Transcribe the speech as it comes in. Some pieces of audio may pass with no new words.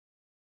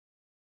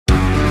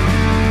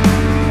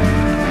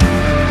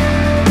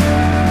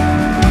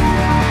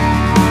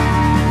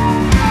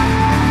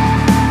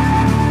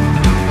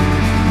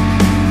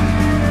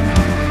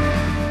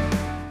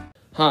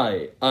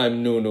Hi,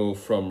 I'm Nuno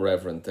from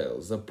Reverent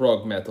Tales, a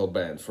prog metal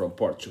band from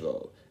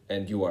Portugal,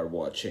 and you are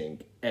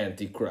watching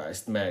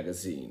Antichrist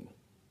magazine.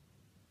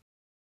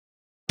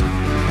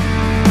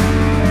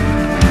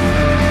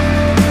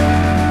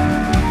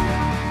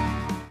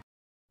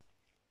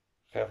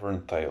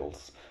 Reverent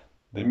Tales.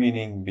 The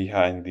meaning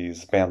behind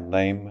this band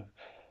name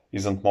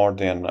isn't more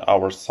than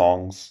our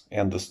songs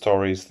and the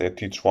stories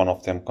that each one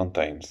of them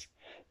contains.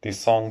 These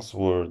songs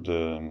were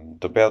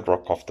the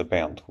bedrock of the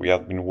band. We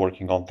had been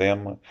working on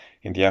them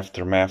in the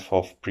aftermath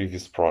of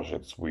previous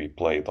projects we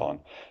played on.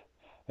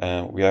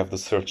 We have the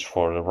search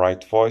for the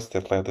right voice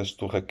that led us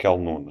to Raquel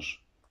Nunes,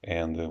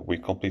 and we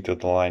completed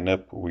the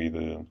lineup with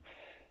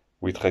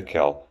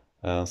Raquel.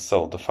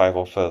 So the five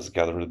of us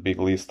gathered a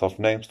big list of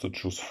names to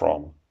choose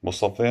from.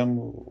 Most of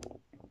them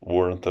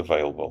weren't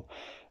available,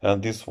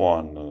 and this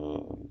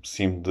one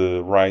seemed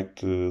the right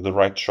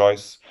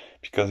choice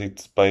because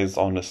it's based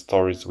on the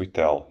stories we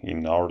tell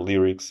in our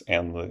lyrics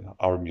and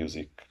our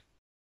music.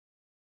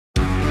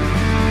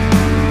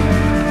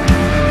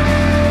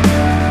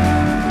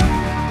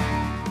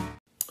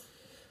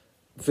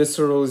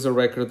 Visceral is a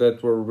record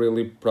that we're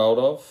really proud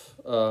of.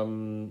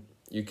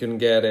 You can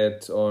get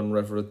it on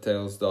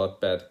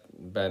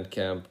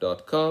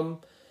reverenttales.bandcamp.com.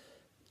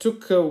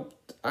 Took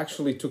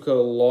a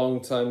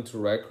long time to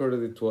record.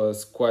 It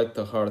was quite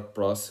a hard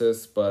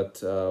process,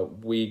 but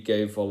we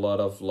gave a lot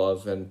of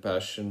love and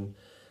passion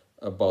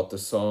about the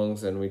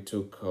songs, and we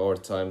took our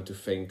time to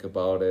think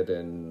about it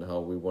and how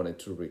we wanted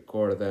to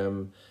record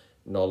them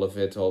and all of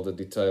it, all the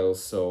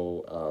details.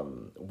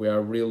 So we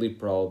are really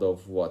proud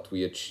of what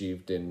we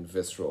achieved in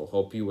Visceral.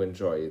 Hope you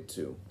enjoy it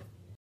too.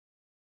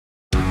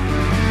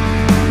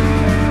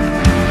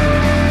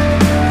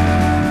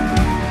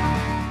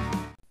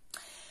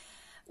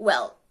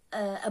 Well,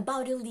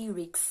 about the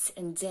lyrics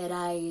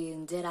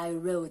that I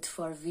wrote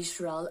for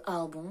Visual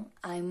album,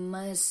 I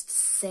must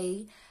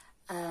say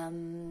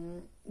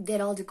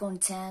that all the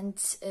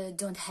content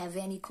don't have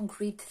any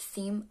concrete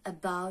theme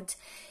about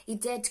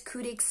it that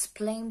could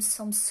explain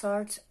some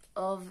sort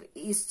of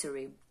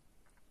history.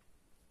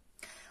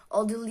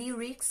 All the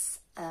lyrics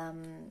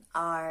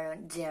are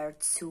there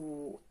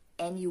to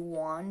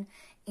anyone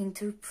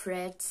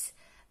interpret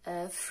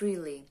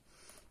freely.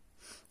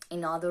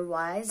 In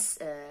otherwise,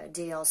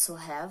 they also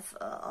have,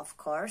 of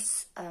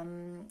course,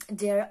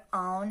 their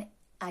own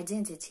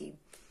identity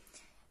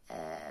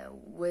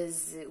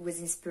with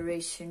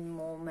inspiration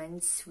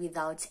moments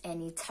without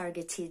any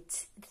targeted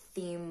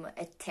theme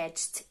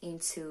attached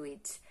into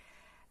it.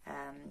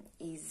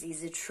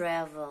 Is a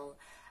travel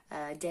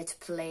that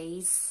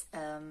plays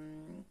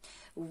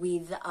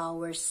with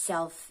our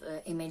self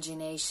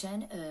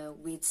imagination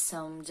with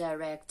some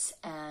direct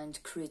and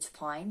crude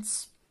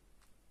points.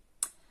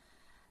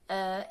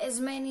 As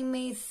many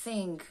may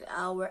think,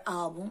 our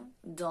album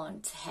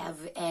don't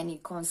have any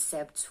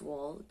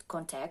conceptual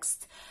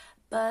context,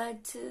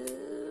 but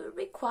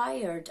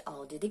required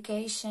all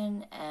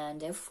dedication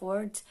and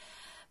effort,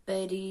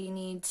 but in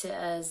it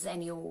as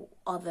any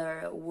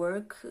other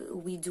work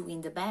we do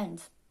in the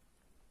band.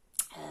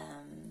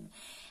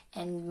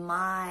 And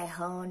my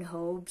own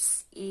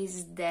hopes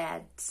is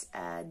that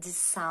the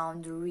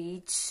sound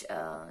reach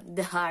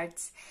the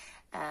heart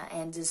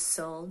and the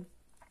soul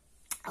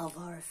of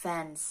our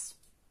fans.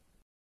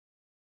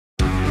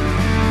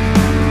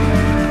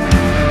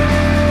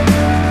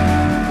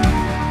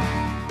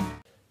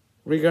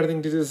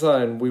 Regarding the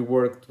design, we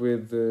worked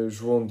with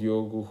João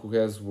Diogo, who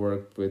has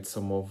worked with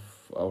some of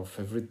our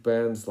favorite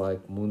bands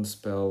like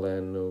Moonspell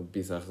and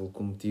Bizarre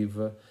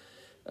Locomotiva.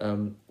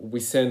 We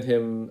sent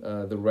him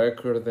the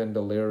record and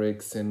the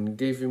lyrics and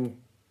gave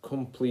him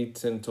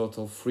complete and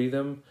total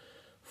freedom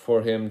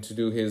for him to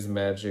do his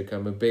magic.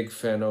 I'm a big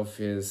fan of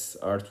his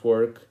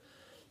artwork,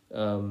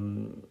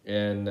 and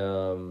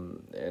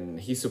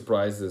he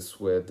surprised us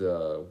with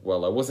I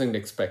wasn't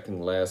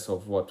expecting less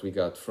of what we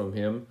got from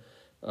him,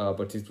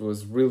 but it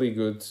was really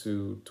good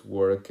to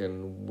work,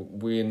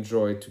 and we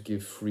enjoyed to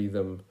give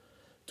freedom,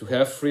 to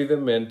have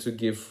freedom and to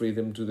give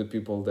freedom to the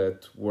people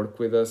that work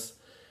with us.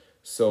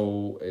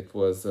 So it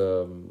was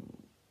a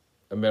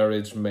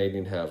marriage made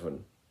in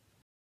heaven.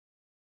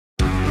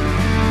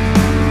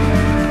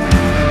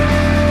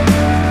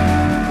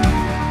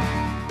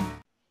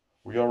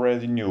 We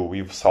already knew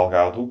Ivo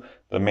Salgado,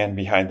 the man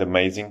behind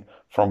Amazing,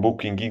 from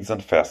booking gigs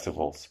and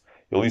festivals.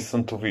 He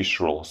listened to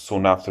Visceral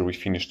soon after we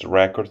finished the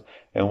record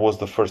and was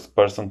the first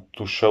person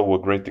to show a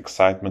great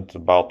excitement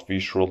about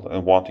Visceral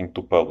and wanting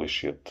to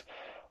publish it.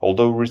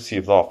 Although we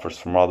received offers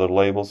from other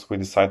labels, we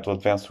decided to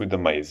advance with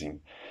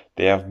Amazing.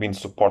 They have been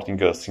supporting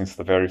us since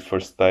the very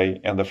first day,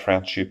 and the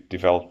friendship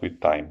developed with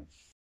time.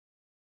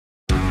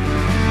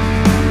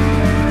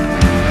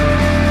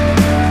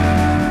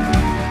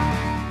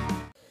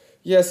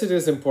 Yes, it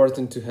is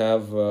important to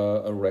have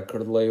a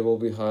record label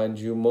behind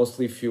you,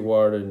 mostly if you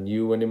are a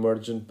new and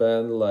emergent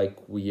band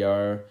like we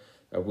are.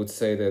 I would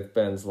say that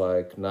bands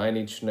like Nine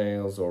Inch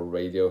Nails or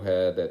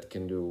Radiohead that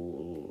can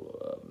do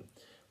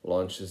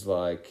launches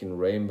like in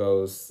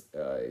Rainbows,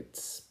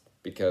 it's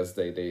because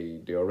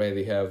they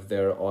already have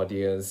their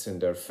audience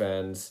and their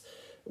fans.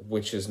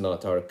 which is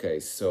not our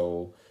case.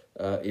 So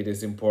it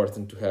is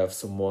important to have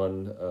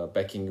someone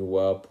backing you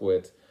up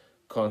with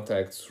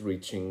contacts,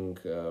 reaching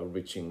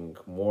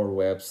more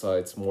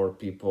websites, more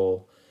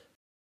people.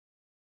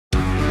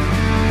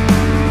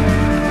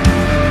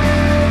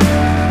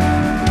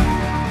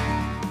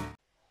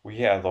 We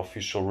had the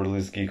official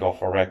release gig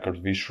of our record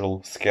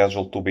Visual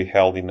scheduled to be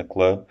held in a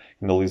club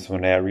in the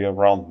Lisbon area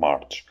around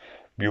March.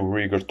 We were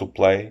eager to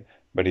play,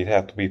 but it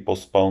had to be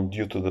postponed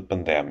due to the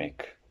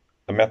pandemic.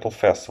 A metal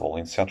festival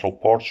in central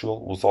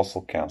Portugal was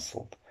also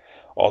cancelled.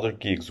 Other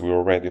gigs we were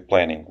already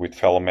planning with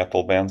fellow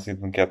metal bands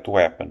didn't get to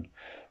happen.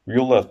 We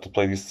would love to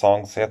play these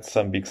songs at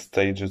some big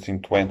stages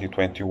in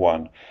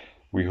 2021.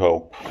 We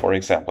hope, for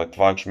example, at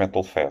Vagos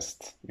Metal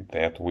Fest,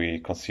 that we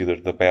consider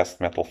the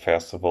best metal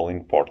festival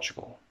in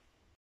Portugal.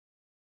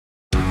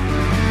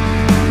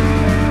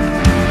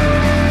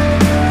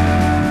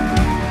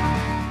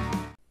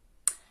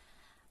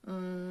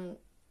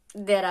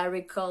 That I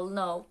recall,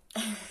 no.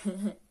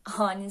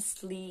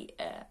 Honestly,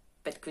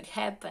 but could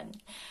happen.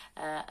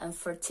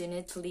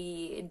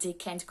 Unfortunately, they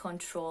can't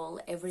control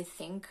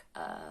everything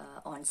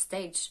on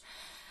stage.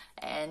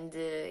 And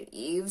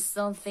if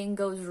something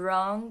goes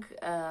wrong,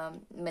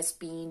 must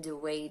be in the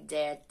way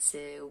that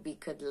we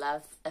could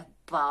laugh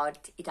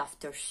about it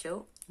after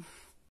show.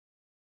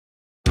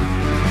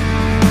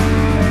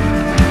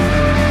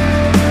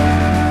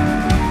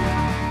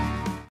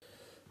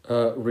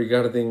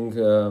 Regarding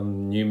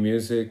new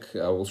music,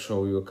 I will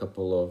show you a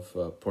couple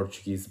of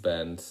Portuguese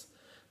bands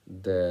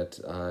that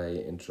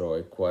I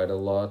enjoy quite a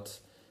lot.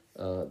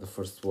 The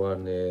first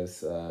one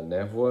is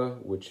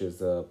Névoa, which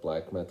is a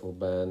black metal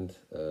band.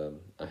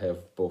 I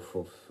have both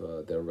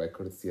of their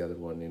records, the other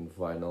one in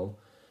vinyl.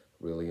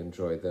 Really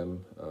enjoy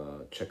them.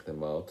 Check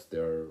them out.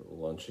 They're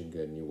launching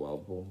a new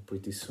album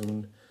pretty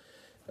soon.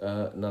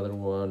 Another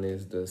one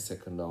is the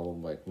second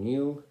album by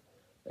Neil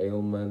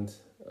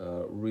Ailment.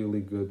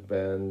 Really good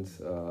band.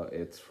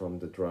 It's from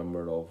the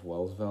drummer of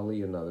Wells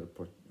Valley, another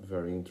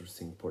very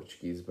interesting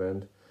Portuguese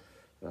band.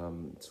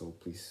 So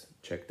please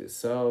check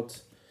this out.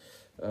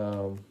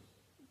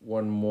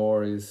 One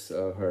more is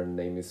Her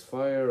Name is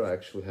Fire. I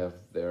actually have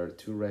their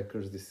two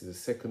records. This is the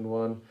second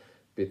one,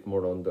 bit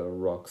more on the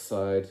rock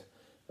side.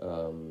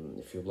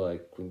 If you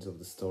like Queens of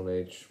the Stone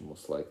Age,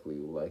 most likely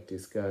you like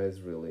these guys.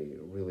 Really,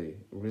 really,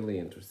 really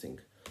interesting.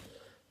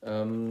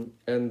 And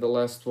the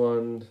last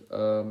one,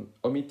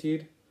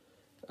 Omitid,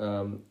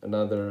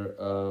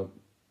 another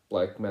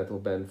black metal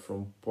band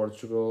from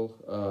Portugal.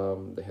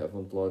 They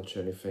haven't launched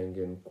anything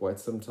in quite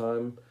some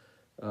time.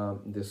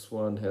 This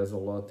one has a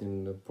lot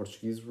in the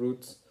Portuguese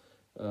roots,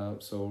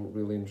 so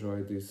really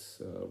enjoy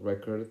this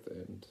record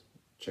and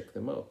check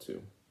them out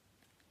too.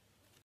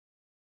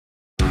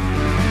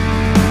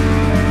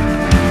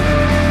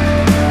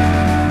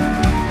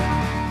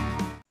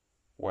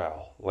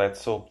 Well,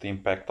 let's hope the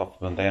impact of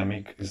the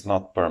pandemic is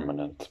not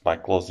permanent by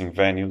closing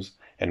venues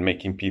and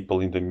making people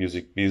in the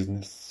music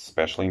business,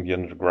 especially in the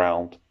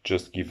underground,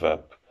 just give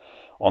up.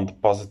 On the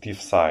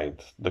positive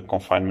side, the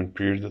confinement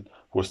period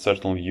was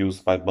certainly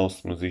used by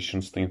most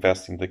musicians to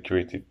invest in the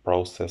creative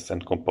process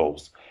and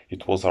compose.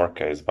 It was our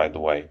case, by the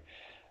way.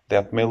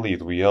 That may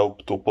lead, we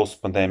hope, to a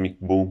post-pandemic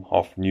boom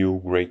of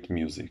new great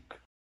music.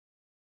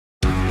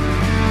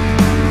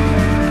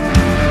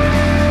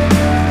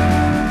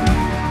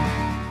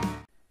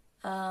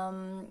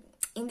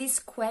 In this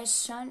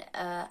question,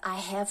 I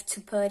have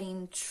to put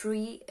in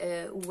three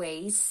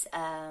ways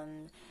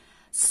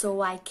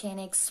so I can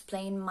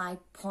explain my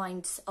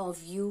point of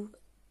view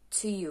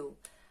to you.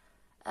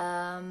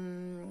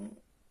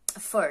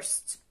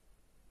 First,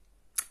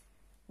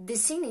 the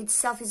scene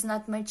itself is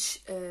not much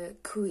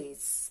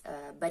quiz,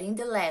 but in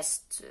the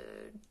last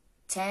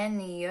 10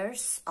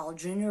 years, all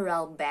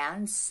general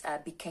bands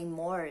became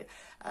more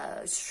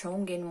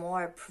strong and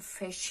more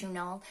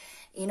professional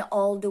in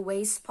all the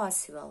ways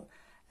possible.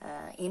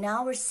 In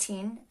our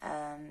scene,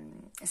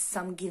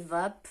 some give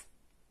up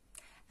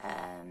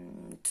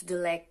to the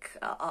lack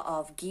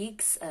of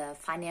gigs,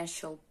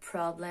 financial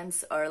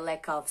problems, or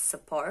lack of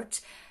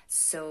support.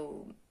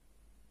 So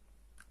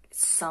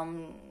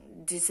some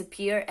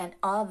disappear, and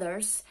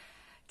others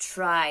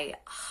try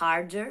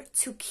harder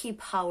to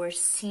keep our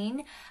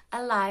scene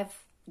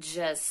alive,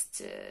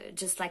 just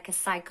like a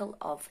cycle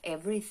of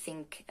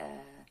everything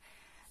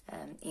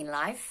in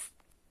life.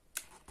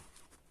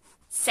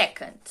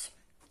 Second,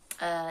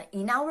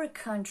 in our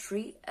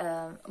country,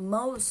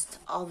 most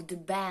of the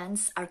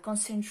bands are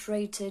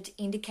concentrated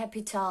in the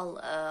capital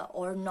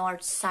or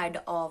north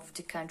side of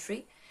the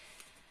country.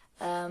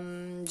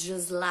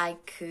 Just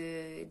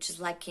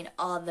like in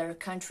other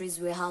countries,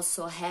 we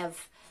also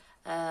have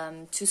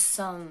to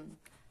some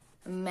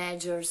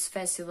major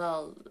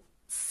festivals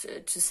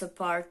to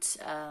support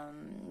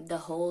the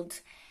hold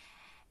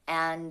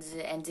and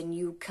the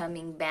new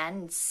coming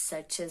bands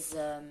such as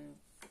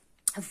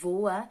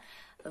Voa,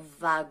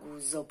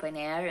 Vagos Open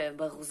Air,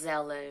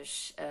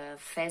 Barroselas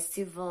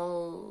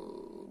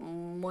Festival,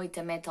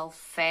 Moita Metal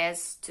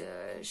Fest,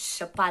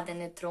 Chapada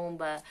na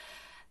Tromba,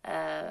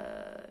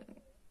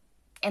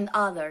 and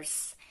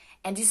others.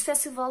 And these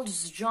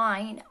festivals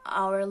join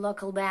our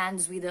local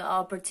bands with the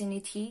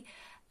opportunity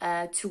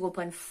to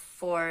open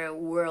for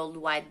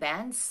worldwide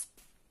bands.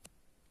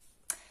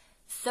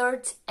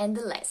 Third and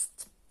the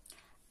last,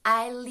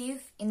 I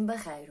live in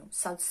Barreiro,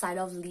 south side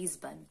of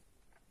Lisbon.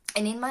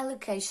 And in my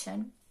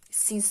location,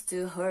 since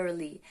the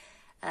early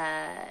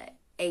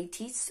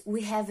 80s,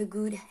 we have a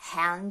good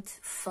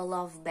handful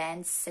of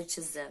bands such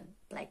as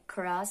Black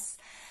Cross,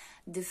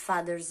 the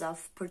fathers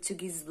of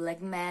Portuguese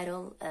black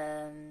metal,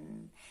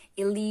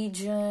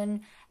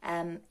 Elysian,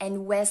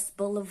 and West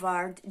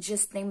Boulevard,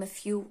 just name a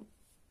few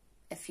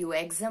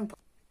examples.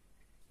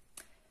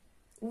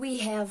 We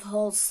have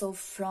also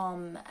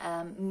from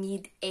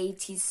mid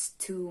 80s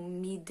to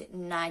mid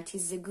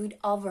 90s a good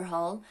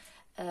overhaul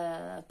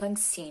punk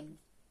scene.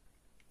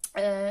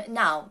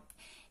 Now,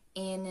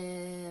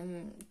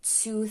 in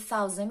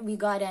 2000, we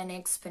got an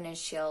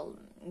exponential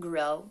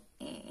growth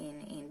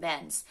in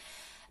bands.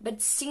 But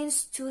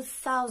since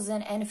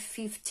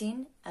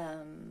 2015,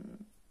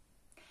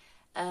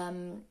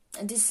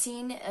 the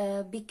scene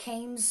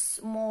becomes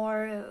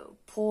more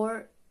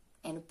poor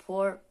and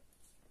poor.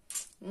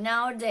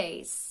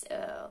 Nowadays,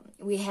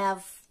 we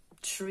have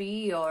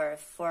 3 or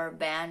 4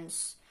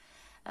 bands,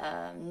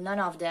 none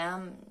of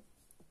them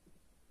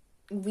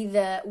with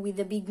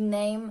a big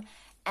name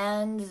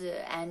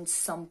and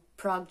some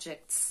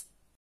projects.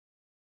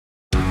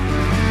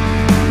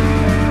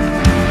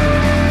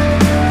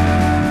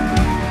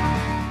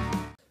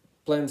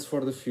 Plans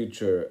for the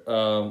future.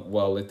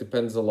 Well, it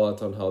depends a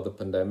lot on how the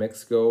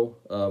pandemics go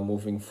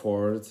moving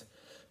forward.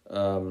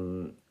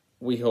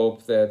 We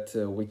hope that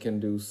we can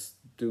do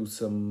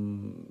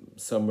some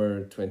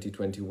summer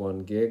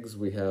 2021 gigs.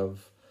 We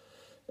have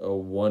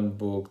one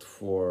booked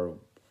for,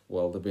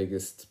 well, the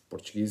biggest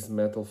Portuguese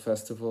metal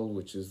festival,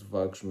 which is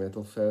Vagos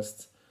Metal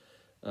Fest,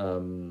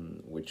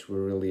 which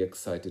we're really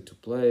excited to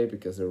play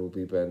because there will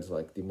be bands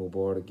like Dimmu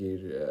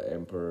Borgir,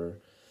 Emperor.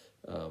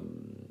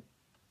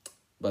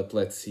 But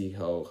let's see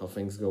how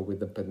things go with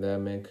the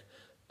pandemic.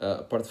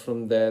 Apart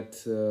from that,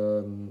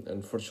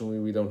 unfortunately,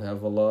 we don't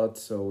have a lot,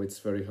 so it's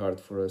very hard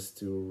for us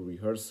to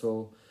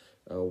rehearsal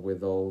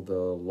with all the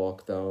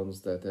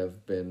lockdowns that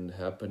have been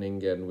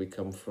happening, and we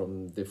come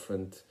from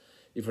different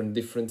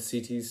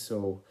cities,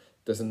 so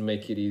it doesn't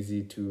make it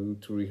easy to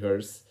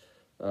rehearse.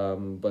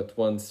 But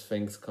once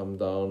things come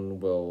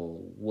down,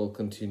 we'll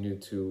continue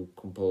to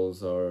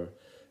compose our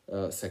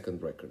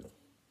second record.